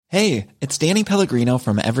Hey, it's Danny Pellegrino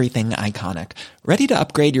from Everything Iconic. Ready to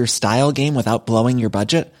upgrade your style game without blowing your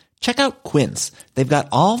budget? Check out Quince. They've got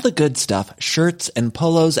all the good stuff, shirts and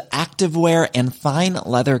polos, activewear, and fine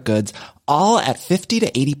leather goods, all at 50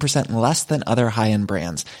 to 80% less than other high-end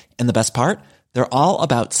brands. And the best part? They're all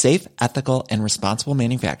about safe, ethical, and responsible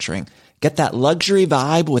manufacturing. Get that luxury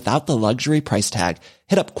vibe without the luxury price tag.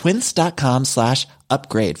 Hit up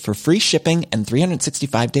quince.com/upgrade for free shipping and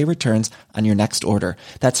 365-day returns on your next order.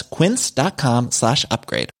 That's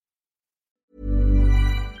quince.com/upgrade.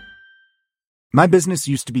 My business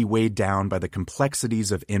used to be weighed down by the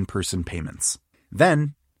complexities of in-person payments.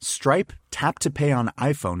 Then, Stripe Tap to Pay on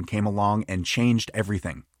iPhone came along and changed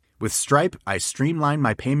everything. With Stripe, I streamlined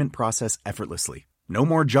my payment process effortlessly. No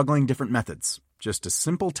more juggling different methods. Just a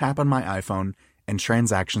simple tap on my iPhone and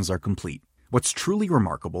transactions are complete. What's truly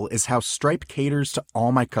remarkable is how Stripe caters to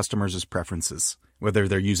all my customers' preferences. Whether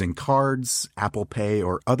they're using cards, Apple Pay,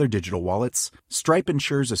 or other digital wallets, Stripe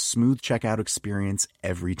ensures a smooth checkout experience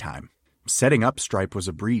every time. Setting up Stripe was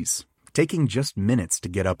a breeze, taking just minutes to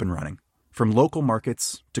get up and running. From local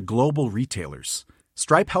markets to global retailers,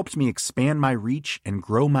 Stripe helped me expand my reach and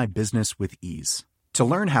grow my business with ease. To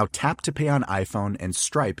learn how Tap to Pay on iPhone and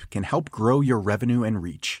Stripe can help grow your revenue and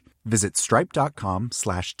reach, visit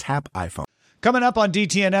stripe.com/tapiphone. Coming up on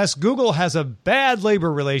DTNS, Google has a bad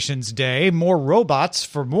labor relations day, more robots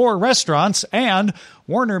for more restaurants, and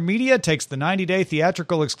Warner Media takes the 90-day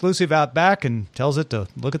theatrical exclusive out back and tells it to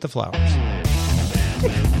look at the flowers.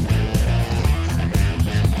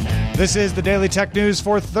 This is the Daily Tech News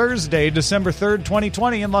for Thursday, December 3rd,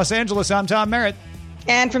 2020 in Los Angeles. I'm Tom Merritt.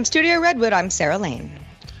 And from Studio Redwood, I'm Sarah Lane.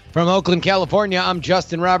 From Oakland, California, I'm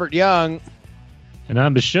Justin Robert Young. And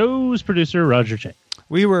I'm the show's producer, Roger Chang.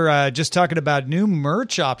 We were just talking about new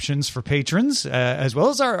merch options for patrons, as well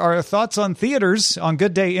as our thoughts on theaters on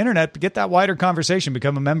Good Day Internet. Get that wider conversation.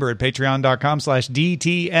 Become a member at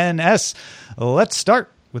patreon.com/DTNS. Let's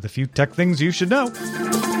start with a few tech things you should know.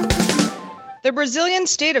 The Brazilian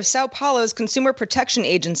state of Sao Paulo's consumer protection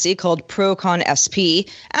agency, called Procon SP,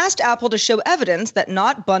 asked Apple to show evidence that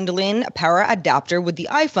not bundling a power adapter with the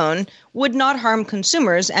iPhone would not harm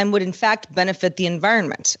consumers and would in fact benefit the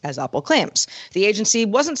environment, as Apple claims. The agency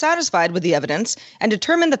wasn't satisfied with the evidence and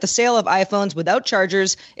determined that the sale of iPhones without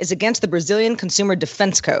chargers is against the Brazilian Consumer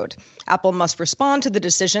Defense Code. Apple must respond to the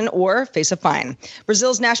decision or face a fine.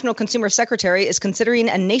 Brazil's National Consumer Secretary is considering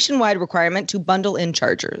a nationwide requirement to bundle in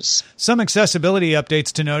chargers. Some accessibility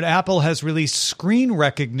updates to note. Apple has released screen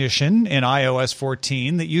recognition in iOS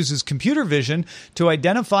 14 that uses computer vision to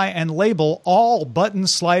identify and label all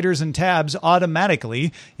buttons, sliders, and tabs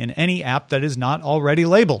automatically in any app that is not already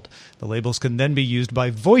labeled. The labels can then be used by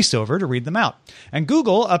VoiceOver to read them out. And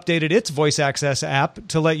Google updated its Voice Access app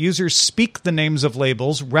to let users speak the names of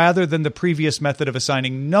labels rather than the previous method of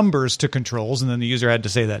assigning numbers to controls, and then the user had to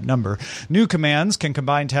say that number. New commands can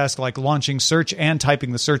combine tasks like launching search and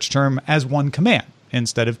typing the search term as one command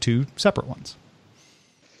instead of two separate ones.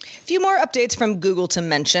 Few more updates from Google to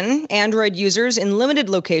mention. Android users in limited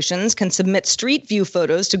locations can submit Street View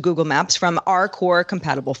photos to Google Maps from R-Core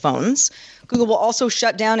compatible phones. Google will also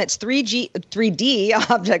shut down its 3D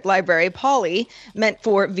object library, Poly, meant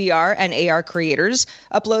for VR and AR creators.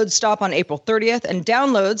 Uploads stop on April 30th and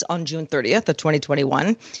downloads on June 30th of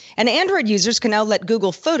 2021. And Android users can now let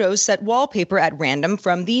Google Photos set wallpaper at random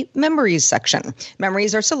from the Memories section.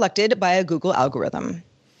 Memories are selected by a Google algorithm.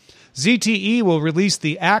 ZTE will release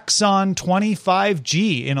the Axon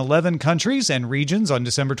 25G in 11 countries and regions on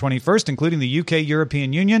December 21st, including the UK,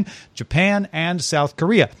 European Union, Japan, and South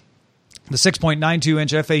Korea. The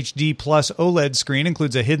 6.92-inch FHD Plus OLED screen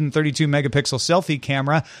includes a hidden 32-megapixel selfie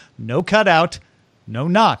camera, no cutout, no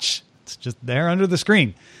notch. It's just there under the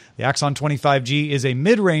screen. The Axon 25G is a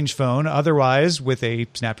mid-range phone, otherwise with a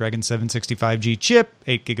Snapdragon 765G chip,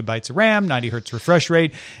 8 gigabytes of RAM, 90 Hz refresh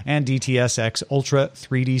rate, and DTS:X Ultra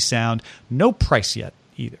 3D sound. No price yet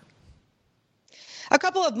either. A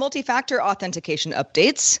couple of multi-factor authentication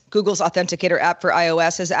updates. Google's Authenticator app for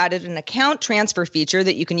iOS has added an account transfer feature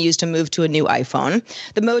that you can use to move to a new iPhone.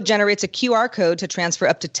 The mode generates a QR code to transfer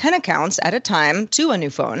up to 10 accounts at a time to a new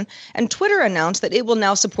phone. And Twitter announced that it will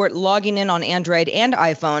now support logging in on Android and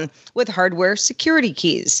iPhone with hardware security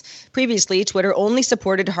keys. Previously, Twitter only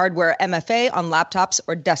supported hardware MFA on laptops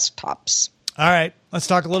or desktops. All right, let's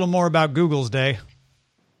talk a little more about Google's day.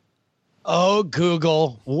 Oh,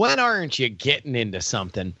 Google, when aren't you getting into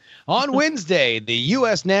something? On Wednesday, the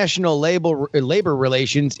U.S. National Labor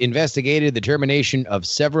Relations investigated the termination of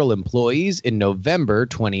several employees in November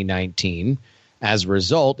 2019. As a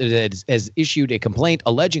result, it has issued a complaint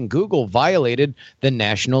alleging Google violated the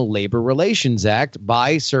National Labor Relations Act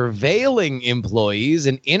by surveilling employees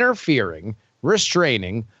and interfering,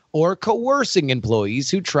 restraining, or coercing employees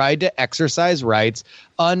who tried to exercise rights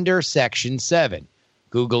under Section 7.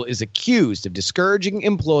 Google is accused of discouraging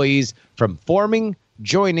employees from forming,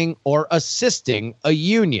 joining, or assisting a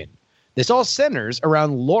union. This all centers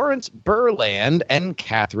around Lawrence Berland and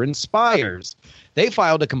Catherine Spires. They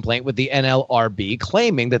filed a complaint with the NLRB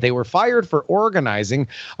claiming that they were fired for organizing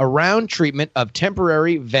around treatment of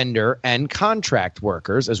temporary vendor and contract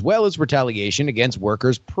workers, as well as retaliation against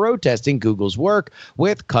workers protesting Google's work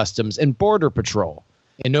with Customs and Border Patrol.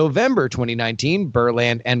 In November 2019,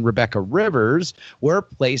 Berland and Rebecca Rivers were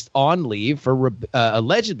placed on leave for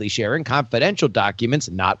allegedly sharing confidential documents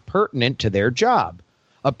not pertinent to their job.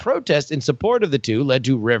 A protest in support of the two led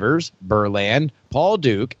to Rivers, Berland, Paul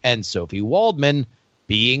Duke, and Sophie Waldman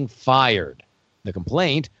being fired. The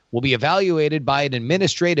complaint will be evaluated by an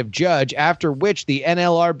administrative judge, after which the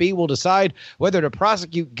NLRB will decide whether to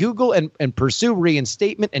prosecute Google and pursue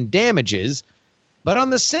reinstatement and damages. But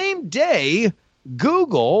on the same day,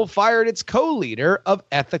 Google fired its co-leader of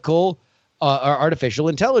ethical artificial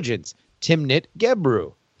intelligence, Timnit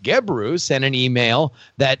Gebru. Gebru sent an email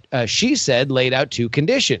that she said laid out two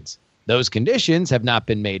conditions. Those conditions have not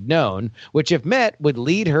been made known, which if met would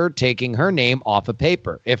lead her taking her name off a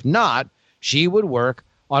paper. If not, she would work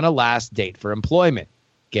on a last date for employment.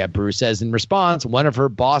 Gebru says in response, one of her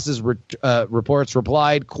boss's reports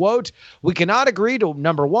replied, quote, "We cannot agree to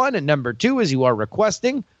number one and number two as you are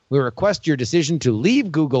requesting. We request your decision to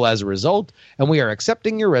leave Google as a result, and we are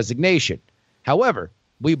accepting your resignation. However,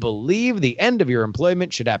 we believe the end of your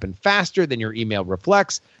employment should happen faster than your email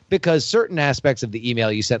reflects, because certain aspects of the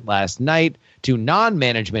email you sent last night to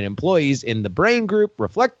non-management employees in the Brain Group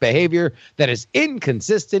reflect behavior that is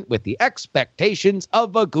inconsistent with the expectations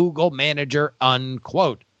of a Google manager,"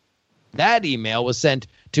 unquote. That email was sent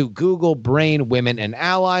to Google Brain Women and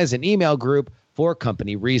Allies, an email group for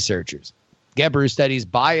company researchers. Gebru studies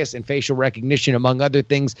bias and facial recognition, among other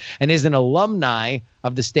things, and is an alumni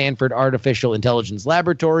of the Stanford Artificial Intelligence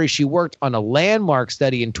Laboratory. She worked on a landmark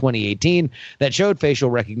study in 2018 that showed facial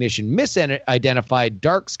recognition misidentified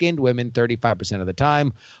dark-skinned women 35% of the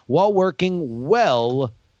time, while working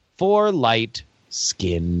well for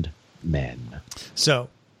light-skinned men. So,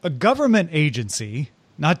 a government agency,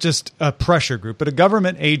 not just a pressure group, but a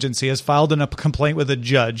government agency has filed a complaint with a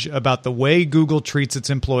judge about the way Google treats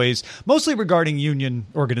its employees, mostly regarding union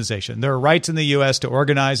organization. There are rights in the U.S. to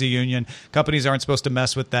organize a union. Companies aren't supposed to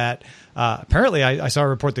mess with that. Apparently, I saw a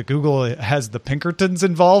report that Google has the Pinkertons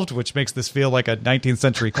involved, which makes this feel like a 19th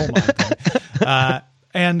century coal mine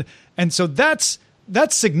thing. And so that's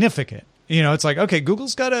significant. You know, it's like, okay,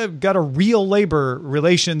 Google's got a real labor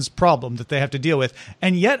relations problem that they have to deal with.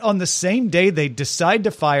 And yet on the same day they decide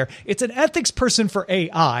to fire, it's an ethics person for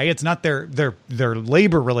AI. It's not their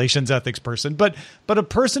labor relations ethics person, but a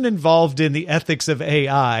person involved in the ethics of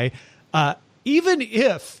AI. Even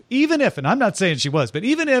if, and I'm not saying she was, but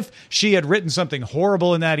even if she had written something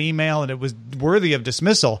horrible in that email and it was worthy of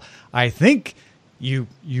dismissal, I think you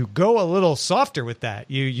go a little softer with that.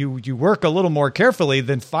 You work a little more carefully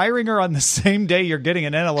than firing her on the same day you're getting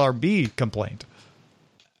an NLRB complaint.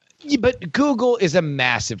 Yeah, but Google is a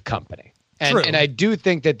massive company. And I do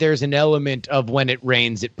think that there's an element of when it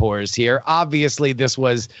rains, it pours here. Obviously, this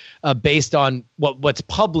was based on what's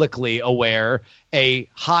publicly aware, a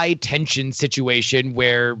high tension situation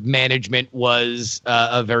where management was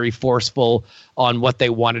very forceful on what they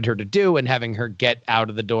wanted her to do and having her get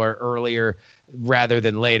out of the door earlier rather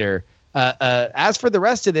than later. As for the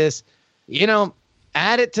rest of this,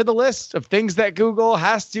 add it to the list of things that Google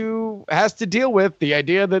has to deal with. The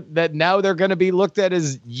idea that now they're going to be looked at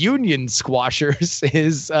as union squashers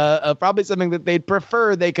is probably something that they'd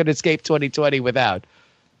prefer they could escape 2020 without.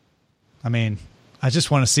 I mean, I just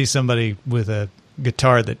want to see somebody with a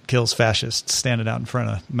guitar that kills fascists standing out in front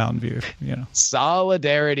of Mountain View.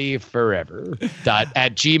 Solidarity forever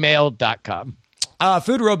at gmail.com.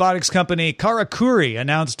 Food robotics company Karakuri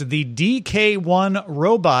announced the DK1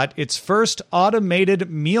 robot, its first automated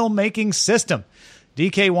meal-making system.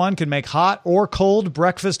 DK1 can make hot or cold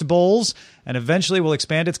breakfast bowls and eventually will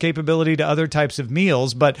expand its capability to other types of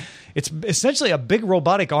meals, but it's essentially a big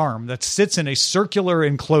robotic arm that sits in a circular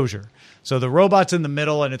enclosure. So the robot's in the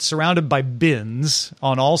middle, and it's surrounded by bins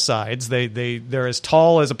on all sides. They're as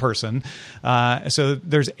tall as a person. So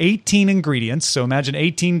there's 18 ingredients. So imagine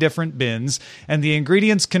 18 different bins. And the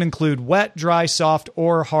ingredients can include wet, dry, soft,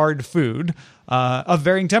 or hard food of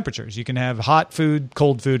varying temperatures. You can have hot food,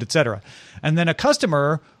 cold food, etc. And then a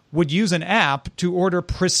customer would use an app to order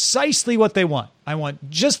precisely what they want. I want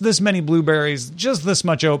just this many blueberries, just this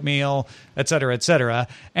much oatmeal, et cetera, et cetera.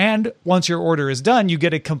 And once your order is done, you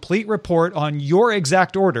get a complete report on your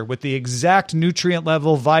exact order with the exact nutrient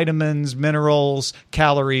level, vitamins, minerals,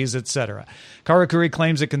 calories, et cetera. Karakuri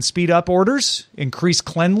claims it can speed up orders, increase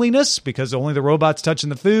cleanliness because only the robot's touching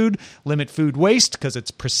the food, limit food waste because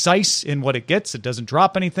it's precise in what it gets. It doesn't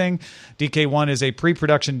drop anything. DK1 is a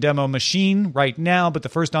pre-production demo machine right now, but the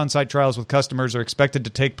first on-site trials with customers are expected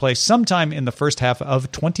to take place sometime in the first half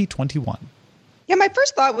of 2021. Yeah, my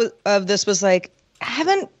first thought of this was like,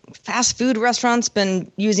 haven't fast food restaurants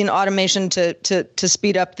been using automation to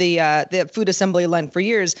speed up the food assembly line for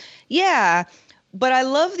years? Yeah. But I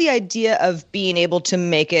love the idea of being able to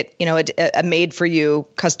make it, a made-for-you,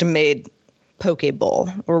 custom-made poke bowl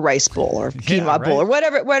or rice bowl or quinoa bowl or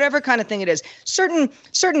whatever kind of thing it is. Certain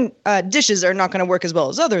dishes are not going to work as well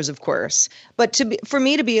as others, of course. But for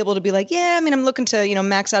me to be able to be like, yeah, I mean, I'm looking to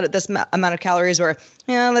max out at this amount of calories, or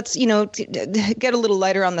let's get a little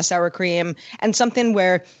lighter on the sour cream, and something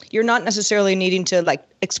where you're not necessarily needing to like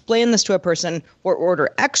explain this to a person or order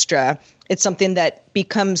extra. It's something that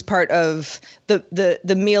becomes part of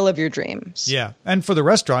the meal of your dreams. Yeah. And for the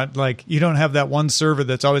restaurant, like you don't have that one server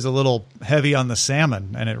that's always a little heavy on the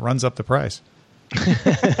salmon and it runs up the price.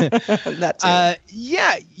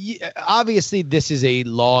 Yeah. Obviously, this is a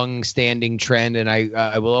long-standing trend, and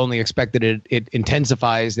I will only expect that it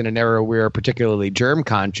intensifies in an era where particularly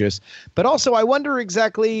germ-conscious. But also, I wonder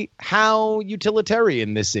exactly how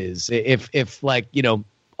utilitarian this is. If like,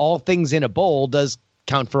 all things in a bowl does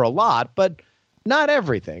count for a lot, but not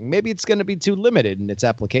everything. Maybe it's going to be too limited in its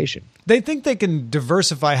application. They think they can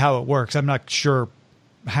diversify how it works. I'm not sure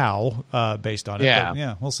how based on it. Yeah. But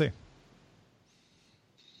yeah, we'll see.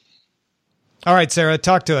 All right, Sarah,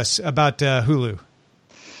 talk to us about Hulu.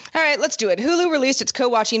 All right, let's do it. Hulu released its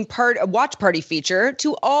co-watching watch party feature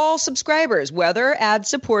to all subscribers, whether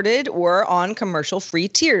ad-supported or on commercial-free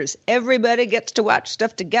tiers. Everybody gets to watch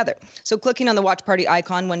stuff together. So clicking on the watch party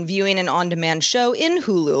icon when viewing an on-demand show in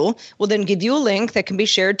Hulu will then give you a link that can be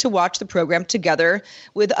shared to watch the program together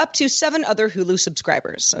with up to 7 other Hulu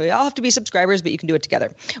subscribers. So you all have to be subscribers, but you can do it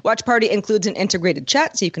together. Watch Party includes an integrated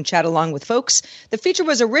chat, so you can chat along with folks. The feature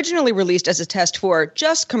was originally released as a test for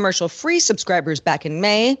just commercial-free subscribers back in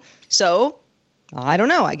May. So, I don't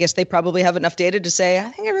know. I guess they probably have enough data to say, I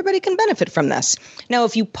think everybody can benefit from this. Now,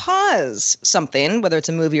 if you pause something, whether it's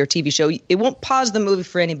a movie or TV show, it won't pause the movie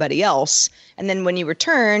for anybody else. And then when you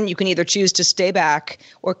return, you can either choose to stay back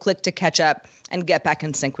or click to catch up and get back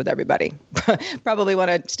in sync with everybody. Probably want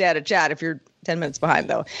to stay out of chat if you're 10 minutes behind,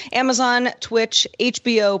 though. Amazon, Twitch,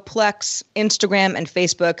 HBO, Plex, Instagram, and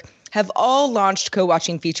Facebook have all launched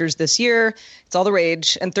co-watching features this year. It's all the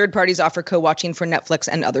rage, and third parties offer co-watching for Netflix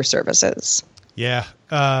and other services. Yeah,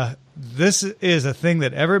 this is a thing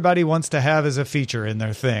that everybody wants to have as a feature in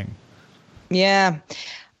their thing. Yeah,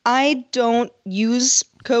 I don't use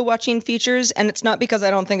co-watching features, and it's not because I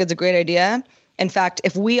don't think it's a great idea. In fact,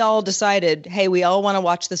 if we all decided, hey, we all want to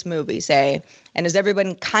watch this movie, say, and is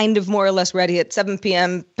everybody kind of more or less ready at 7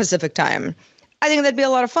 p.m. Pacific time, I think that'd be a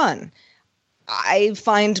lot of fun. I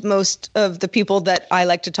find most of the people that I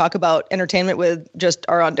like to talk about entertainment with just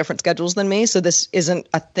are on different schedules than me. So this isn't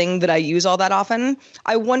a thing that I use all that often.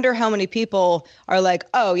 I wonder how many people are like,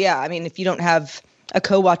 oh, yeah, I mean, if you don't have a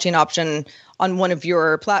co-watching option on one of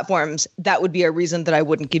your platforms, that would be a reason that I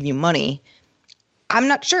wouldn't give you money. I'm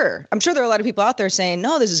not sure. I'm sure there are a lot of people out there saying,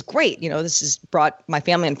 no, this is great. This has brought my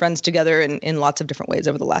family and friends together in lots of different ways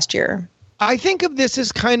over the last year. I think of this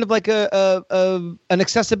as kind of like an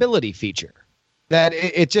accessibility feature. That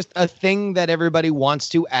it's just a thing that everybody wants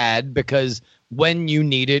to add because when you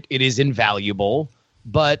need it, it is invaluable.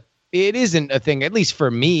 But it isn't a thing, at least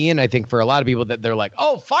for me, and I think for a lot of people, that they're like,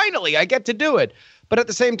 oh, finally, I get to do it. But at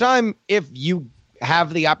the same time, if you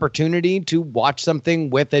have the opportunity to watch something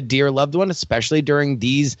with a dear loved one, especially during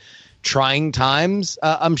these trying times,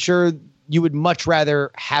 I'm sure you would much rather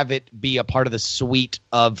have it be a part of the suite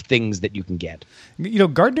of things that you can get.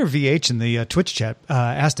 Gardner VH in the Twitch chat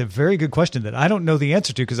asked a very good question that I don't know the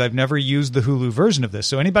answer to because I've never used the Hulu version of this.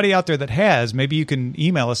 So anybody out there that has, maybe you can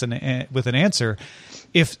email us with an answer.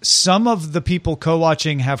 If some of the people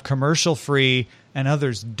co-watching have commercial-free and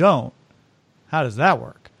others don't, how does that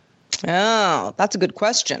work? Oh, that's a good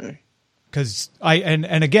question. Because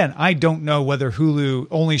again, I don't know whether Hulu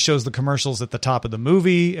only shows the commercials at the top of the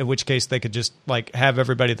movie, in which case they could just like have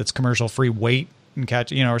everybody that's commercial free wait and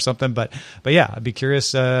catch, or something. But yeah, I'd be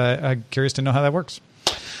curious. Curious to know how that works.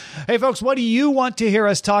 Hey, folks, what do you want to hear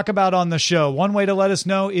us talk about on the show? One way to let us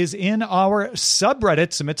know is in our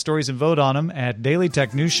subreddit. Submit stories and vote on them at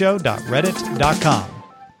dailytechnewsshow.reddit.com.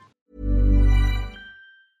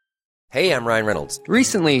 Hey, I'm Ryan Reynolds.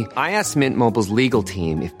 Recently, I asked Mint Mobile's legal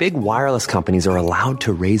team if big wireless companies are allowed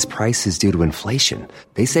to raise prices due to inflation.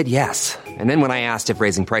 They said yes. And then when I asked if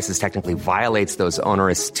raising prices technically violates those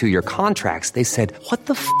onerous two-year contracts, they said, "What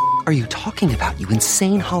the f*** are you talking about, you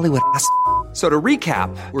insane Hollywood ass?" So to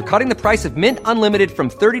recap, we're cutting the price of Mint Unlimited from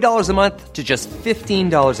 $30 a month to just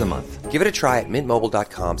 $15 a month. Give it a try at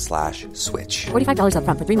mintmobile.com/switch. $45 up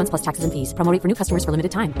front for 3 months plus taxes and fees. Promo rate for new customers for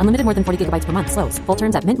limited time. Unlimited more than 40 gigabytes per month. Slows full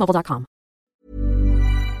terms at mintmobile.com.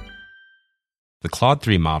 The Claude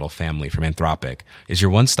 3 model family from Anthropic is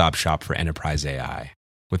your one-stop shop for enterprise AI.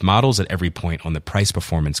 With models at every point on the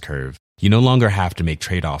price-performance curve, you no longer have to make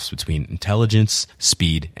trade-offs between intelligence,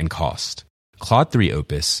 speed, and cost. Claude 3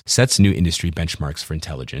 Opus sets new industry benchmarks for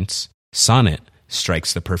intelligence. Sonnet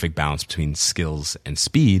strikes the perfect balance between skills and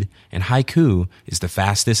speed. And Haiku is the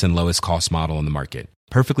fastest and lowest cost model on the market,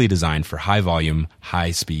 perfectly designed for high-volume,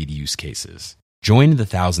 high-speed use cases. Join the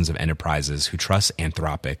thousands of enterprises who trust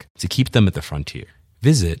Anthropic to keep them at the frontier.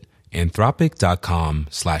 Visit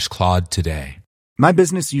anthropic.com/Claude today. My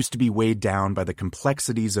business used to be weighed down by the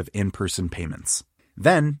complexities of in-person payments.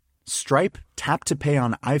 Then, Stripe Tap to Pay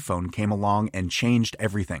on iPhone came along and changed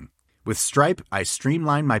everything. With Stripe, I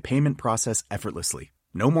streamlined my payment process effortlessly.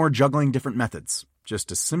 No more juggling different methods.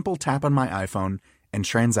 Just a simple tap on my iPhone and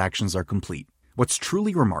transactions are complete. What's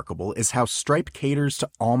truly remarkable is how Stripe caters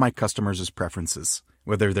to all my customers' preferences.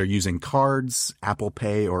 Whether they're using cards, Apple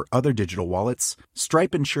Pay, or other digital wallets,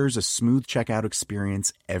 Stripe ensures a smooth checkout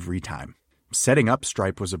experience every time. Setting up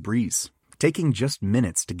Stripe was a breeze, taking just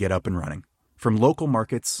minutes to get up and running. From local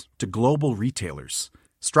markets to global retailers,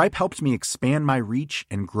 Stripe helped me expand my reach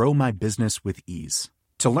and grow my business with ease.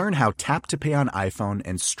 To learn how Tap to Pay on iPhone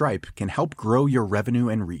and Stripe can help grow your revenue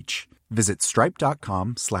and reach, visit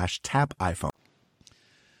stripe.com/tapiphone.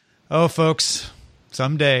 Oh, folks,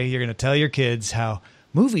 someday you're going to tell your kids how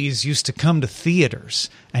movies used to come to theaters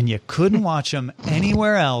and you couldn't watch them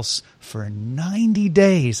anywhere else for 90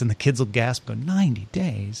 days. And the kids will gasp, go, 90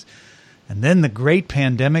 days? And then the great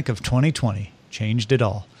pandemic of 2020 changed it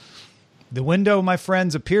all. The window, my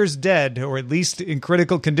friends, appears dead, or at least in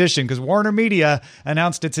critical condition, because Warner Media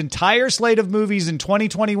announced its entire slate of movies in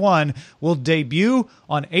 2021 will debut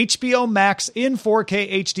on HBO Max in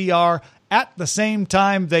 4K HDR at the same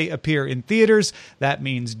time they appear in theaters. That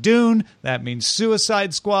means Dune, that means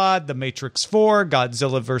Suicide Squad, The Matrix 4,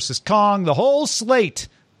 Godzilla vs. Kong, the whole slate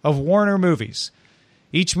of Warner movies.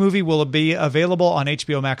 Each movie will be available on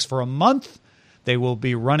HBO Max for a month. They will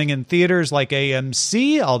be running in theaters like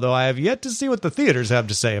AMC, although I have yet to see what the theaters have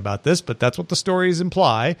to say about this, but that's what the stories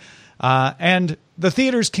imply. And the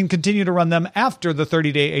theaters can continue to run them after the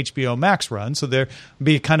 30-day HBO Max run, so there will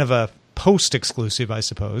be kind of a post-exclusive, I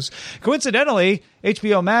suppose. Coincidentally,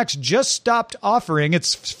 HBO Max just stopped offering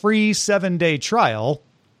its free 7-day trial,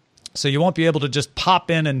 so you won't be able to just pop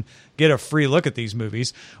in and get a free look at these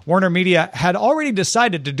movies. Warner Media had already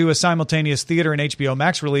decided to do a simultaneous theater and HBO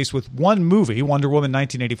Max release with one movie, Wonder Woman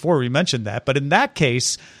 1984. We mentioned that. But in that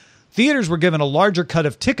case, theaters were given a larger cut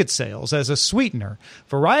of ticket sales as a sweetener.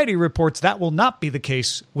 Variety reports that will not be the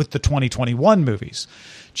case with the 2021 movies.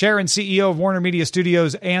 Chair and CEO of Warner Media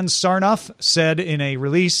Studios, Ann Sarnoff, said in a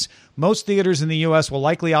release, most theaters in the U.S. will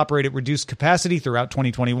likely operate at reduced capacity throughout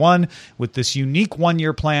 2021. With this unique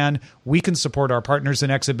one-year plan, we can support our partners in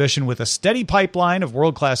exhibition with a steady pipeline of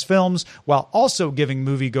world-class films while also giving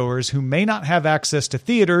moviegoers who may not have access to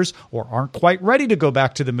theaters or aren't quite ready to go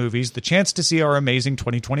back to the movies the chance to see our amazing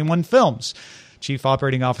 2021 films. Chief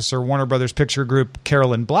Operating Officer, Warner Brothers Picture Group,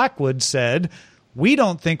 Carolyn Blackwood, said, "We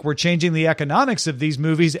don't think we're changing the economics of these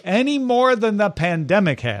movies any more than the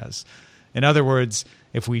pandemic has." In other words,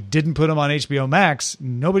 if we didn't put them on HBO Max,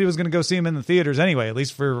 nobody was going to go see them in the theaters anyway, at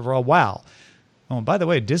least for a while. Oh, and by the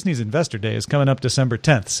way, Disney's Investor Day is coming up December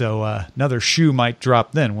 10th, so another shoe might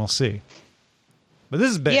drop then. We'll see. But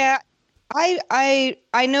this is big. Yeah, I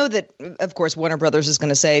know that, of course, Warner Brothers is going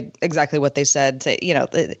to say exactly what they said. Say, you know,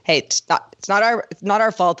 hey, it's not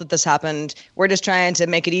our fault that this happened. We're just trying to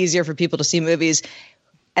make it easier for people to see movies.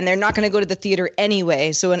 And they're not going to go to the theater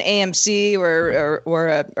anyway. So an AMC or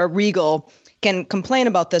a Regal can complain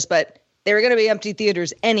about this, but they're going to be empty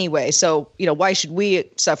theaters anyway. So, you know, why should we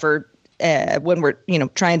suffer when we're, you know,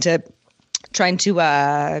 trying to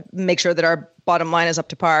make sure that our bottom line is up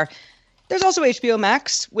to par? There's also HBO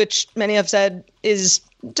Max, which many have said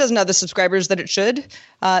doesn't have the subscribers that it should.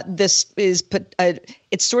 This is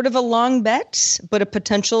it's sort of a long bet, but a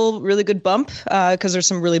potential really good bump because there's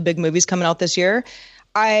some really big movies coming out this year.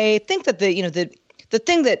 I think that the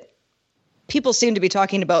thing that people seem to be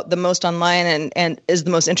talking about the most online and is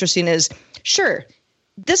the most interesting is, sure,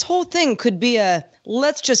 this whole thing could be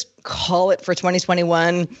let's just call it for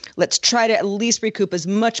 2021. Let's try to at least recoup as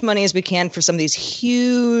much money as we can for some of these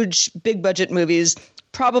huge, big budget movies.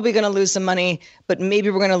 Probably going to lose some money, but maybe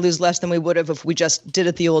we're going to lose less than we would have if we just did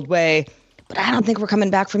it the old way. But I don't think we're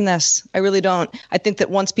coming back from this. I really don't. I think that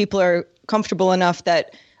once people are comfortable enough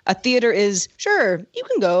that a theater is, sure, you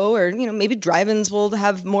can go, or, maybe drive-ins will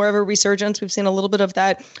have more of a resurgence. We've seen a little bit of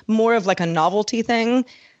that, more of like a novelty thing.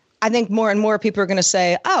 I think more and more people are going to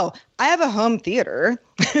say, oh, I have a home theater.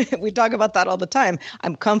 We talk about that all the time.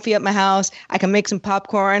 I'm comfy at my house. I can make some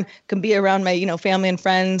popcorn, can be around my, family and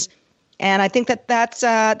friends. And I think that's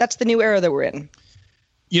the new era that we're in.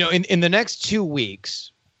 In the next 2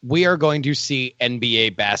 weeks, we are going to see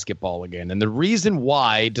NBA basketball again. And the reason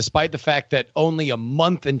why, despite the fact that only a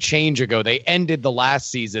month and change ago they ended the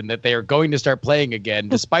last season, that they are going to start playing again,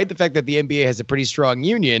 despite the fact that the NBA has a pretty strong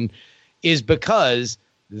union, is because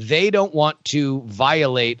they don't want to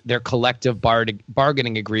violate their collective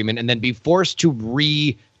bargaining agreement and then be forced to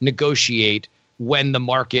renegotiate when the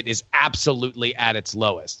market is absolutely at its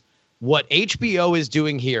lowest. What HBO is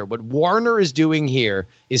doing here, what Warner is doing here,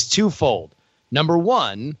 is twofold. Number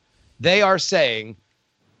one, they are saying,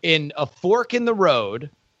 in a fork in the road,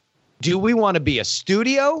 do we want to be a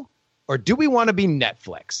studio or do we want to be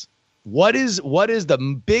Netflix? What is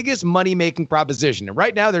the biggest money-making proposition? And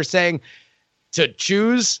right now they're saying, to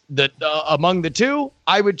choose among the two,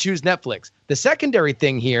 I would choose Netflix. The secondary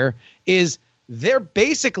thing here is they're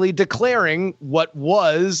basically declaring what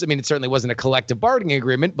was, it certainly wasn't a collective bargaining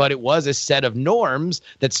agreement, but it was a set of norms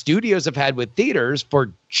that studios have had with theaters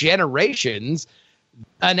for generations,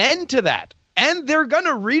 an end to that. And they're going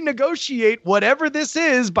to renegotiate whatever this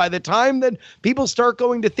is by the time that people start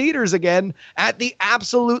going to theaters again at the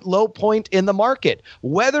absolute low point in the market.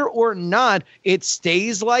 Whether or not it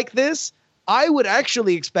stays like this, I would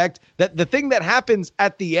actually expect that the thing that happens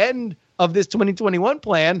at the end of this 2021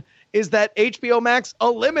 plan is that HBO Max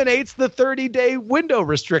eliminates the 30-day window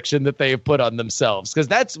restriction that they have put on themselves, because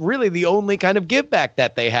that's really the only kind of give back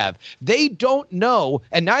that they have. They don't know,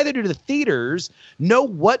 and neither do the theaters, know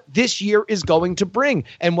what this year is going to bring.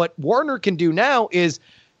 And what Warner can do now is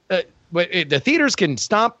the theaters can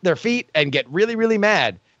stomp their feet and get really, really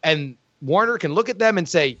mad. And Warner can look at them and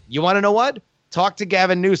say, you want to know what? Talk to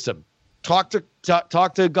Gavin Newsom. Talk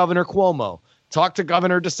to Governor Cuomo. Talk to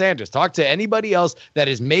Governor DeSantis. Talk to anybody else that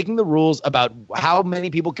is making the rules about how many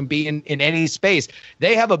people can be in any space.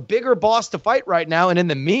 They have a bigger boss to fight right now. And in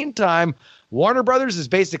the meantime, Warner Brothers is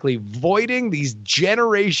basically voiding these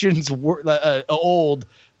generations old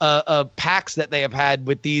pacts that they have had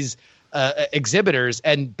with these exhibitors,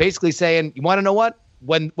 and basically saying, you want to know what?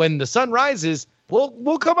 When the sun rises,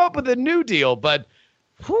 we'll come up with a new deal. But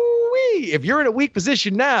if you're in a weak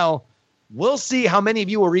position now, we'll see how many of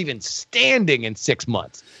you are even standing in 6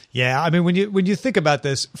 months. Yeah, when you think about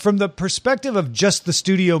this from the perspective of just the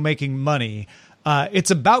studio making money, it's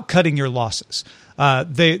about cutting your losses.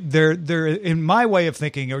 They're in my way of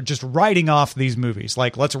thinking, are just writing off these movies.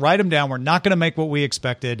 Like, let's write them down. We're not going to make what we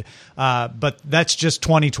expected, but that's just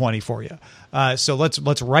 2020 for you. So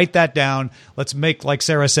let's write that down. Let's make, like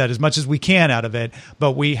Sarah said, as much as we can out of it.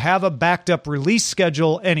 But we have a backed up release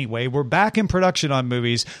schedule anyway. We're back in production on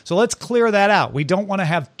movies. So let's clear that out. We don't want to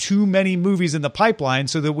have too many movies in the pipeline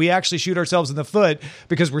so that we actually shoot ourselves in the foot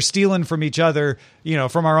because we're stealing from each other,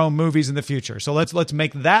 from our own movies in the future. So let's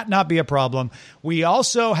make that not be a problem. We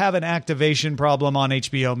also have an activation problem on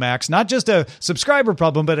HBO Max, not just a subscriber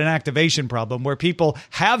problem, but an activation problem where people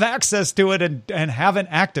have access to it and haven't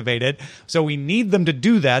activated. So we need them to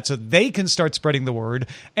do that so they can start spreading the word.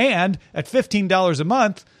 And at $15 a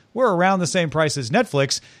month, we're around the same price as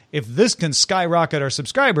Netflix. If this can skyrocket our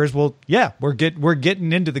subscribers, well, yeah, we're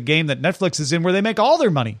getting into the game that Netflix is in, where they make all their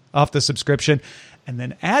money off the subscription. And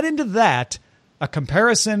then add into that a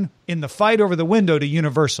comparison in the fight over the window to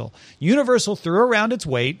Universal. Universal threw around its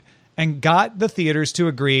weight and got the theaters to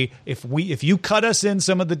agree, if you cut us in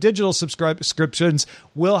some of the digital subscriptions,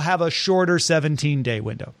 we'll have a shorter 17-day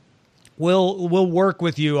window. We'll work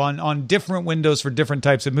with you on different windows for different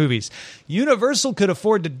types of movies. Universal could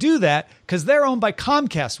afford to do that because they're owned by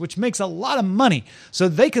Comcast, which makes a lot of money. So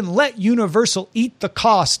they can let Universal eat the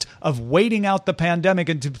cost of waiting out the pandemic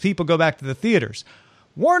until people go back to the theaters.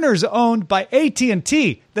 Warner's owned by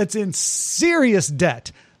AT&T, that's in serious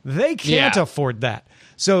debt. They can't afford that.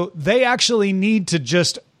 So they actually need to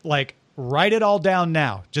just write it all down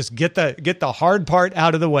now. Just get the hard part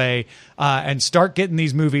out of the way and start getting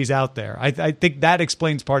these movies out there. I think that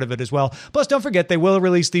explains part of it as well. Plus, don't forget, they will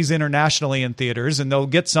release these internationally in theaters, and they'll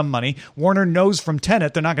get some money. Warner knows from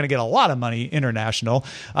Tenet they're not going to get a lot of money international.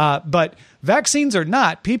 But vaccines or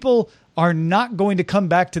not, people are not going to come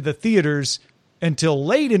back to the theaters until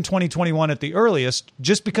late in 2021 at the earliest,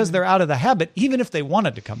 just because they're out of the habit, even if they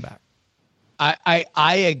wanted to come back.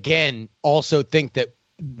 I again also think that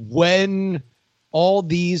when all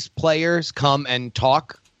these players come and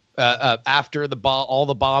talk after all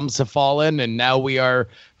the bombs have fallen and now we are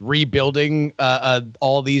rebuilding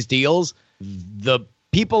all these deals, the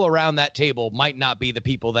people around that table might not be the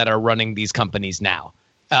people that are running these companies now,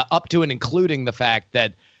 up to and including the fact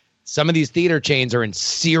that some of these theater chains are in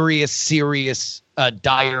serious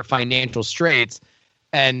dire financial straits.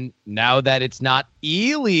 And now that it's not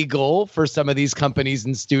illegal for some of these companies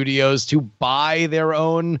and studios to buy their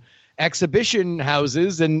own exhibition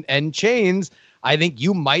houses and chains, I think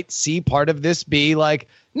you might see part of this be like,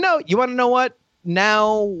 no, you want to know what?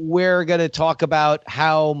 Now we're going to talk about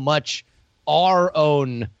how much our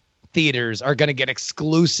own theaters are going to get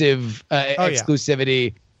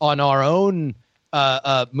exclusivity on our own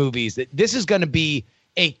movies. This is going to be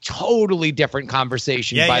a totally different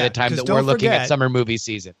conversation by the time that we're looking at summer movie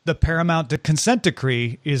season. The Paramount consent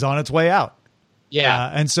decree is on its way out.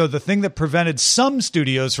 Yeah. And so the thing that prevented some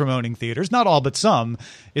studios from owning theaters, not all but some,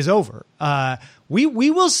 is over. We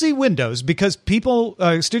will see windows because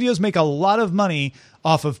studios make a lot of money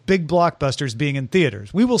off of big blockbusters being in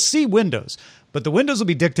theaters. We will see windows, but the windows will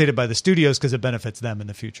be dictated by the studios because it benefits them in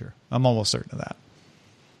the future. I'm almost certain of that.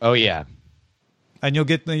 Oh, yeah. And you'll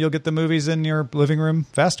get the movies in your living room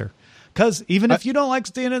faster. Because even if you don't like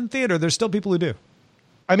staying in the theater, there's still people who do.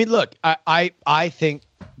 I mean, look, I think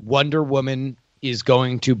Wonder Woman is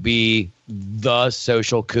going to be the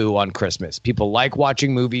social coup on Christmas. People like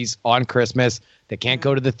watching movies on Christmas. They can't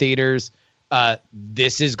go to the theaters.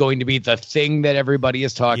 This is going to be the thing that everybody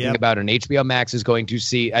is talking about, and HBO Max is going to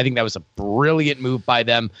see. I think that was a brilliant move by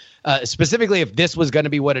them, specifically if this was going to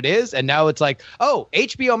be what it is. And now it's like, oh,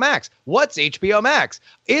 HBO Max. What's HBO Max?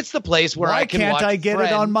 It's the place where I can watch Why can't I get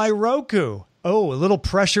Friends. it on my Roku? Oh, a little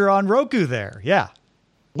pressure on Roku there. Yeah.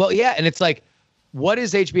 Well, yeah, and it's like, what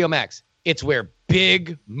is HBO Max? It's where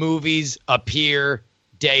big movies appear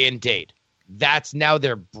day and date. That's now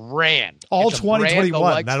their brand. All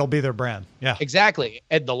 2021, that'll be their brand. Yeah, exactly.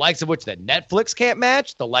 And the likes of which that Netflix can't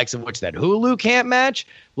match, the likes of which that Hulu can't match.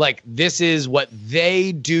 Like, this is what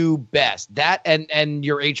they do best. That and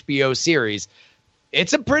your HBO series.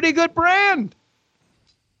 It's a pretty good brand.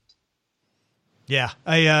 Yeah,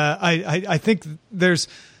 I think this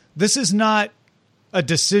is not a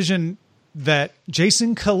decision that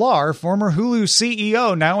Jason Kilar, former Hulu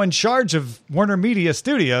CEO, now in charge of Warner Media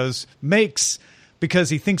Studios, makes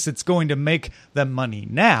because he thinks it's going to make them money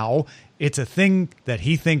now. It's a thing that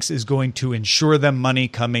he thinks is going to ensure them money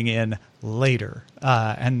coming in later.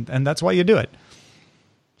 And that's why you do it.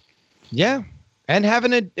 Yeah. And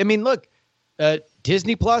look,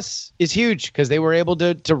 Disney Plus is huge because they were able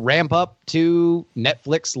to ramp up to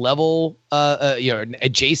Netflix level,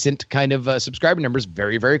 adjacent kind of subscriber numbers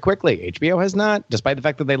very, very quickly. HBO has not, despite the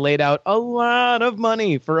fact that they laid out a lot of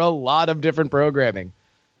money for a lot of different programming.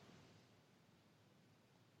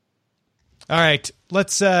 All right,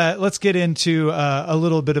 let's get into a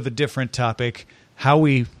little bit of a different topic: how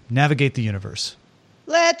we navigate the universe.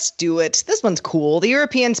 Let's do it. This one's cool. The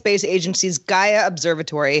European Space Agency's Gaia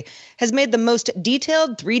Observatory has made the most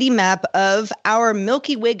detailed 3D map of our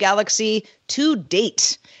Milky Way galaxy to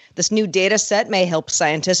date. This new data set may help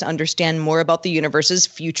scientists understand more about the universe's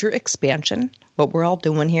future expansion, what we're all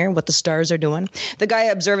doing here, what the stars are doing. The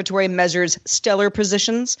Gaia Observatory measures stellar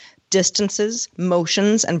positions, distances,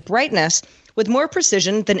 motions, and brightness with more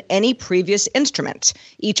precision than any previous instrument.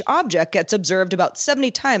 Each object gets observed about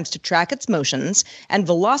 70 times to track its motions and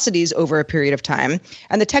velocities over a period of time,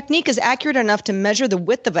 and the technique is accurate enough to measure the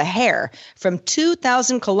width of a hair from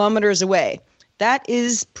 2,000 kilometers away. That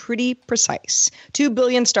is pretty precise. 2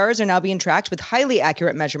 billion stars are now being tracked with highly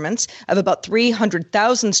accurate measurements of about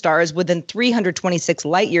 300,000 stars within 326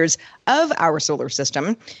 light years of our solar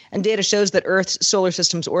system. And data shows that Earth's solar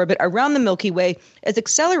system's orbit around the Milky Way is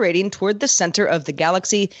accelerating toward the center of the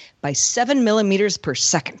galaxy by 7 millimeters per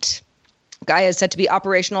second. Gaia is set to be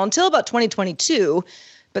operational until about 2022,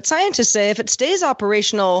 but scientists say if it stays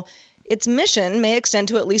operational, its mission may extend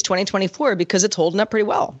to at least 2024 because it's holding up pretty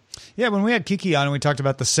well. Yeah, when we had Kiki on and we talked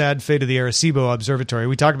about the sad fate of the Arecibo Observatory,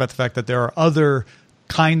 we talked about the fact that there are other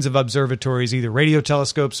kinds of observatories, either radio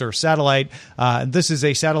telescopes or satellite. This is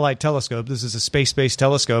a satellite telescope. This is a space-based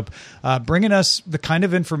telescope, bringing us the kind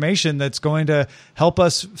of information that's going to help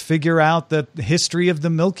us figure out the history of the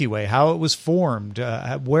Milky Way, how it was formed,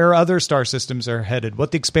 where other star systems are headed,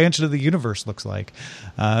 what the expansion of the universe looks like.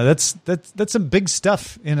 That's some big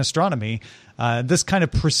stuff in astronomy. This kind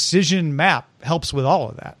of precision map helps with all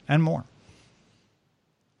of that and more.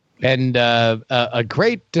 and a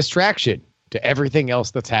great distraction to everything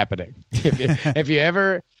else that's happening. If you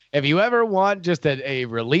ever want just a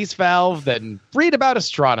release valve, then read about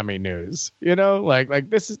astronomy news. You know, like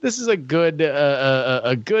this is a good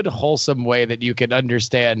wholesome way that you can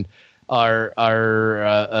understand our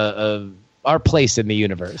place in the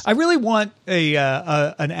universe. I really want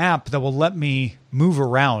an app that will let me move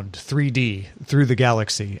around 3D through the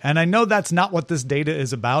galaxy, and I know that's not what this data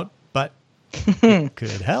is about, but it could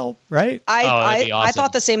help, right? I awesome.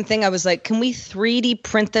 thought the same thing. I was like, can we 3D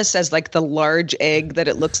print this as like the large egg that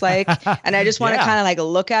it looks like? And I just want to kind of like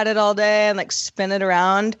look at it all day and like spin it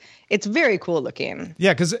around. It's very cool looking.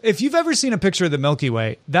 Yeah, because if you've ever seen a picture of the Milky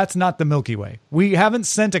Way, that's not the Milky Way. We haven't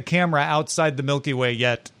sent a camera outside the Milky Way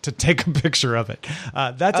yet to take a picture of it.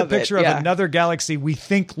 That's a picture of another galaxy we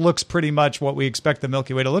think looks pretty much what we expect the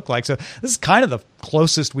Milky Way to look like. So this is kind of the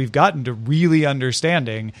closest we've gotten to really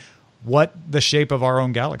understanding what the shape of our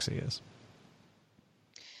own galaxy is.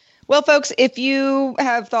 Well, folks, if you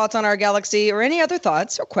have thoughts on our galaxy or any other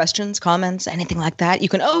thoughts or questions, comments, anything like that, you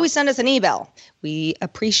can always send us an email. We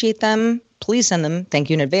appreciate them. Please send them. Thank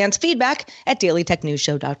you in advance. Feedback at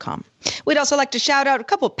dailytechnewsshow.com. We'd also like to shout out a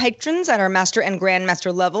couple of patrons at our master and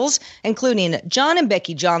grandmaster levels, including John and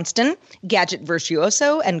Becky Johnston, Gadget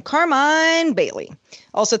Virtuoso, and Carmine Bailey.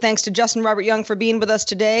 Also, thanks to Justin Robert Young for being with us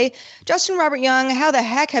today. Justin Robert Young, how the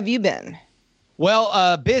heck have you been?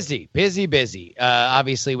 Well, busy.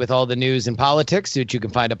 Obviously, with all the news and politics, which you can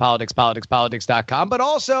find at politics.com, but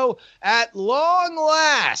also at long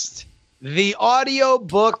last, the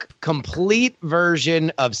audiobook complete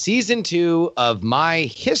version of season 2 of my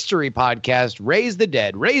history podcast, Raise the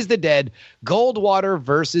Dead, Goldwater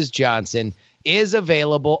versus Johnson, is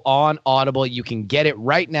available on Audible. You can get it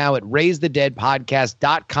right now at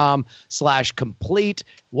raisethedeadpodcast.com/complete.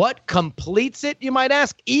 What completes it, you might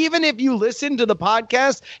ask? Even if you listen to the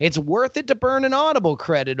podcast, it's worth it to burn an Audible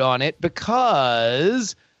credit on it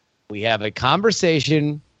because we have a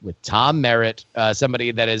conversation with Tom Merritt,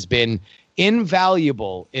 somebody that has been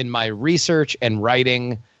invaluable in my research and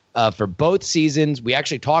writing for both seasons. We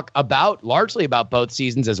actually talk largely about both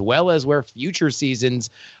seasons as well as where future seasons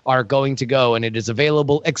are going to go. And it is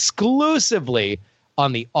available exclusively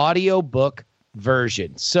on the audiobook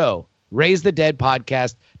version. So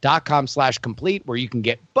raisethedeadpodcast.com/complete, where you can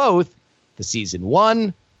get both the season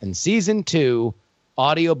 1 and season 2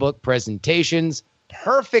 audiobook presentations.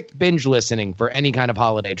 Perfect binge listening for any kind of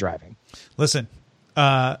holiday driving. Listen,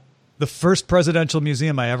 the first presidential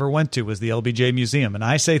museum I ever went to was the LBJ Museum, and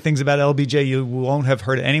I say things about LBJ you won't have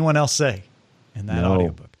heard anyone else say in that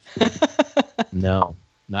audiobook. No,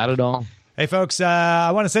 not at all. Hey, folks,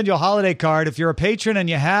 I want to send you a holiday card. If you're a patron and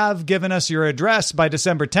you have given us your address by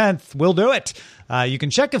December 10th, we'll do it. You can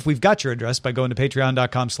check if we've got your address by going to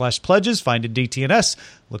patreon.com/pledges, find a DTNS,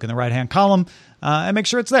 look in the right-hand column, and make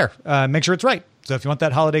sure it's there. Make sure it's right. So if you want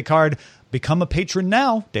that holiday card, become a patron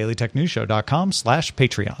now,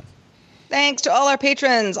 dailytechnewsshow.com/Patreon. Thanks to all our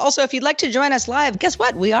patrons. Also, if you'd like to join us live, guess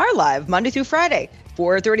what? We are live Monday through Friday,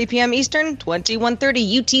 4:30 p.m. Eastern, 21:30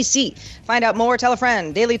 UTC. Find out more, tell a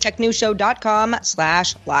friend,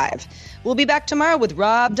 dailytechnewsshow.com/live. We'll be back tomorrow with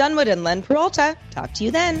Rob Dunwood and Len Peralta. Talk to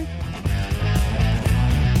you then.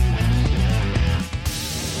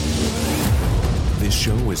 This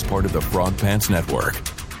show is part of the Frog Pants Network.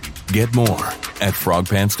 Get more at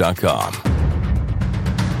frogpants.com.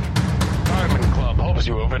 Diamond Club hopes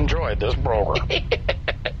you have enjoyed this program.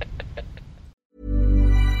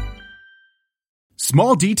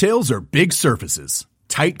 Small details are big surfaces.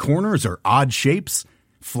 Tight corners are odd shapes.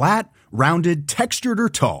 Flat, rounded, textured, or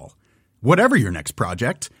tall. Whatever your next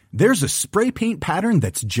project, there's a spray paint pattern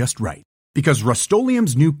that's just right. Because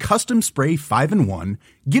Rust-Oleum's new Custom Spray 5-in-1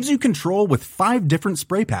 gives you control with 5 different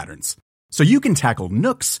spray patterns. So you can tackle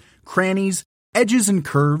nooks, crannies, edges, and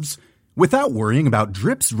curves without worrying about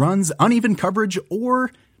drips, runs, uneven coverage, or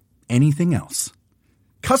anything else.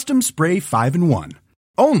 Custom Spray 5-in-1.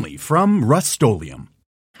 Only from Rust-Oleum.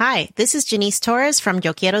 Hi, this is Janice Torres from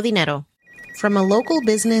Yo Quiero Dinero. From a local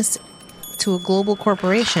business to a global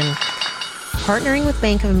corporation, partnering with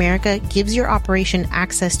Bank of America gives your operation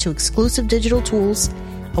access to exclusive digital tools,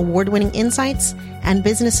 award-winning insights, and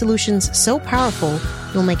business solutions so powerful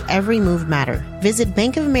you'll make every move matter. Visit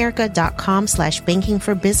bankofamerica.com/banking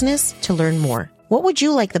for business to learn more. What would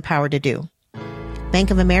you like the power to do?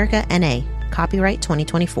 Bank of America, N.A. Copyright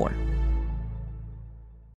 2024.